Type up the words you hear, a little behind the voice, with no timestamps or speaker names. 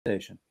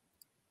conversation.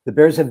 The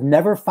Bears have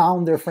never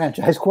found their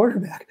franchise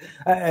quarterback.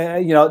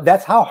 You know,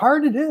 that's how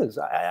hard it is.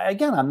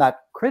 Again, I'm not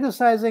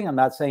criticizing. I'm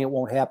not saying it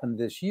won't happen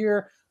this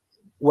year.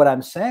 What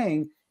I'm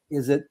saying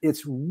is that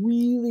it's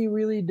really,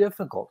 really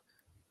difficult.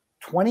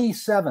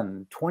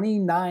 27,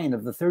 29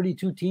 of the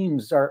 32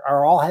 teams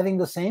are all having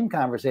the same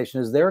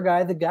conversation. Is their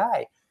guy the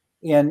guy?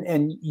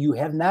 And you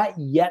have not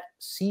yet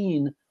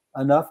seen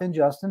enough in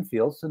Justin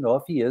Fields to know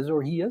if he is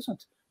or he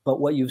isn't. But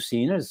what you've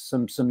seen is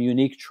some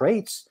unique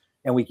traits.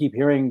 And we keep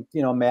hearing,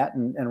 you know, Matt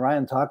and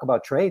Ryan talk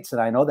about traits. And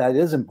I know that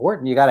is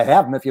important. You got to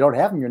have them. If you don't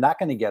have them, you're not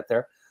going to get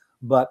there.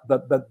 But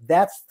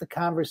that's the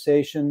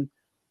conversation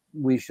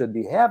we should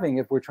be having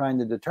if we're trying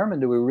to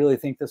determine, do we really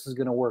think this is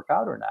going to work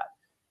out or not?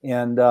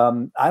 And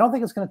I don't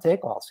think it's going to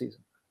take all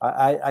season.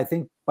 I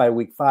think by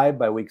week 5,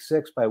 by week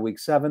 6, by week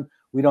 7,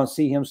 we don't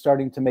see him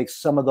starting to make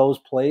some of those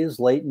plays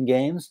late in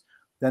games,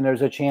 then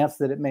there's a chance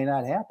that it may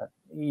not happen,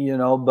 you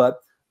know, but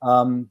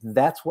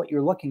that's what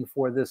you're looking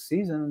for this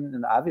season.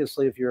 And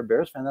obviously, if you're a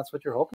Bears fan, that's what you're hoping